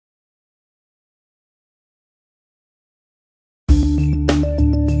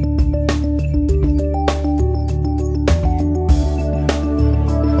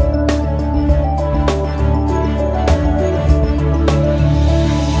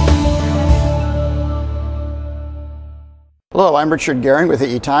Hello, I'm Richard Goering with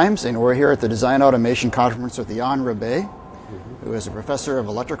EE Times, and we're here at the Design Automation Conference with Jan Rabaey, who is a professor of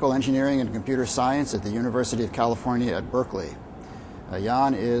electrical engineering and computer science at the University of California at Berkeley.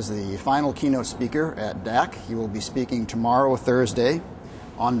 Jan is the final keynote speaker at DAC. He will be speaking tomorrow, Thursday,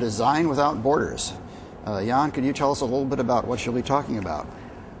 on Design Without Borders. Jan, could you tell us a little bit about what you'll be talking about?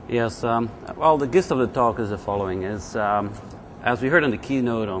 Yes, well, the gist of the talk is the following. As we heard in the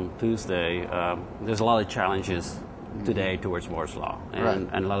keynote on Tuesday, there's a lot of challenges today towards Moore's Law. And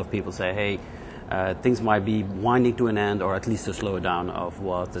a lot of people say, hey, things might be winding to an end, or at least a slowdown of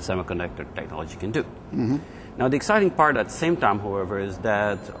what the semiconductor technology can do. Now, the exciting part at the same time, however, is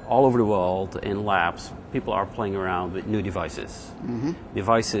that all over the world in labs, people are playing around with new devices.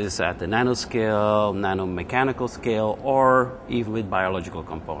 Devices at the nanoscale, nanomechanical scale, or even with biological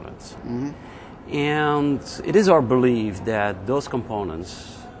components. And it is our belief that those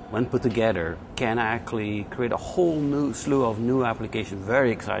components, when put together, can actually create a whole new slew of new applications, very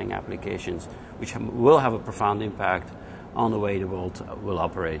exciting applications, which will have a profound impact on the way the world will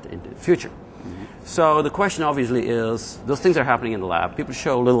operate in the future. So the question obviously is, those things are happening in the lab, people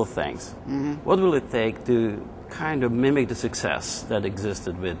show little things. What will it take to kind of mimic the success that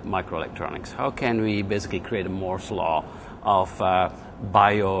existed with microelectronics? How can we basically create a Moore's Law of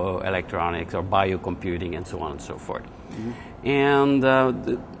bioelectronics or biocomputing and so on and so forth? And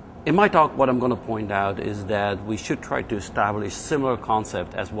in my talk, what I'm going to point out is that we should try to establish similar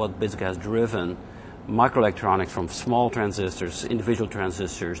concept as what basically has driven microelectronics from small transistors, individual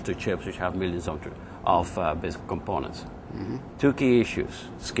transistors, to chips which have millions of basic components. Two key issues: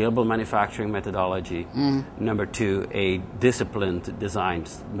 scalable manufacturing methodology. Number two, a disciplined design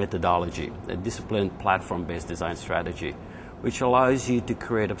methodology, a disciplined platform-based design strategy, which allows you to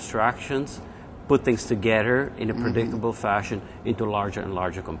create abstractions, put things together in a predictable fashion into larger and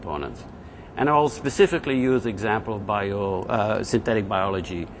larger components. And I'll specifically use the example of synthetic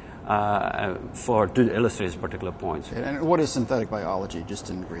biology to illustrate this particular point. And what is synthetic biology, just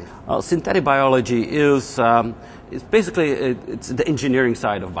in brief? Synthetic biology is basically it's the engineering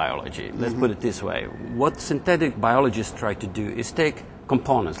side of biology. Let's put it this way. What synthetic biologists try to do is take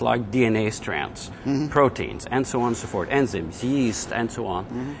components like DNA strands, proteins, and so on and so forth, enzymes, yeast, and so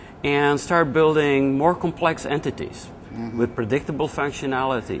on, and start building more complex entities with predictable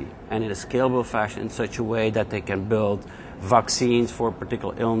functionality and in a scalable fashion in such a way that they can build vaccines for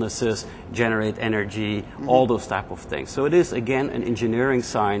particular illnesses, generate energy, all those type of things. So it is, again, an engineering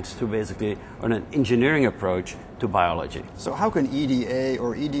science to basically, or an engineering approach to biology. So how can EDA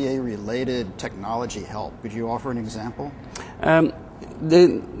or EDA-related technology help? Could you offer an example?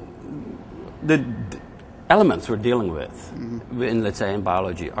 The elements we're dealing with, let's say in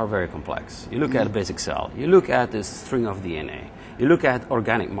biology, are very complex. You look at a basic cell, you look at this string of DNA, you look at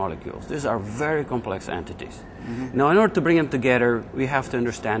organic molecules. These are very complex entities. Now, in order to bring them together, we have to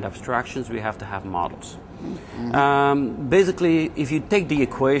understand abstractions, we have to have models. Basically, if you take the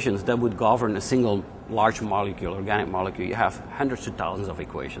equations that would govern a single large molecule, organic molecule, you have hundreds of thousands of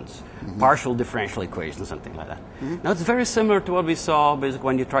equations, partial differential equations, something like that. Now, it's very similar to what we saw basically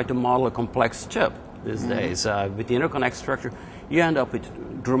when you try to model a complex chip these days. With the interconnect structure, you end up with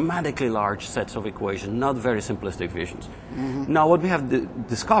dramatically large sets of equations, not very simplistic visions. Now, what we have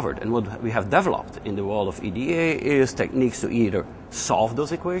discovered and what we have developed in the world of EDA is techniques to either solve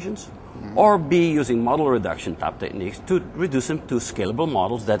those equations or B, using model reduction type techniques to reduce them to scalable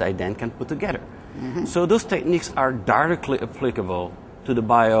models that I then can put together. So those techniques are directly applicable to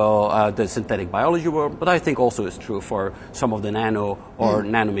the synthetic biology world, but I think also is true for some of the nano or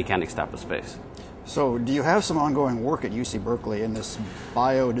nanomechanics type of space. So do you have some ongoing work at UC Berkeley in this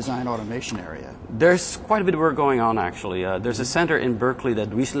bio-design automation area? There's quite a bit of work going on, actually. There's a center in Berkeley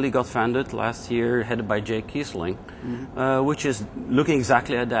that recently got funded last year, headed by Jay Kiesling, which is looking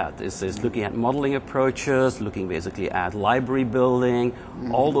exactly at that. It's looking at modeling approaches, looking basically at library building,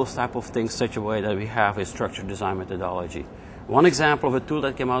 all those type of things, such a way that we have a structured design methodology. One example of a tool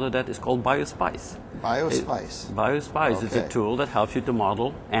that came out of that is called BioSpice. BioSpice? BioSpice is a tool that helps you to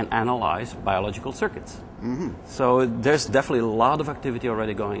model and analyze biological circuits. So there's definitely a lot of activity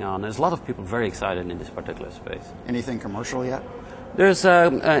already going on. There's a lot of people very excited in this particular space. Anything commercial yet? There's,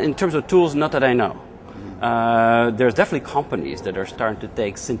 in terms of tools, not that I know. There's definitely companies that are starting to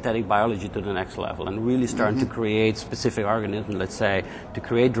take synthetic biology to the next level and really starting to create specific organisms, let's say, to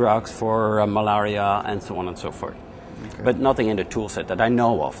create drugs for malaria and so on and so forth. But nothing in the tool set that I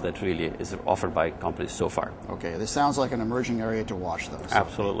know of that really is offered by companies so far. Okay, this sounds like an emerging area to watch, though. So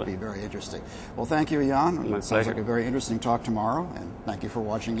absolutely. It'll be very interesting. Well, thank you, Jan. My It sounds like a very interesting talk tomorrow, and thank you for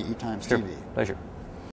watching EE Times TV. Pleasure.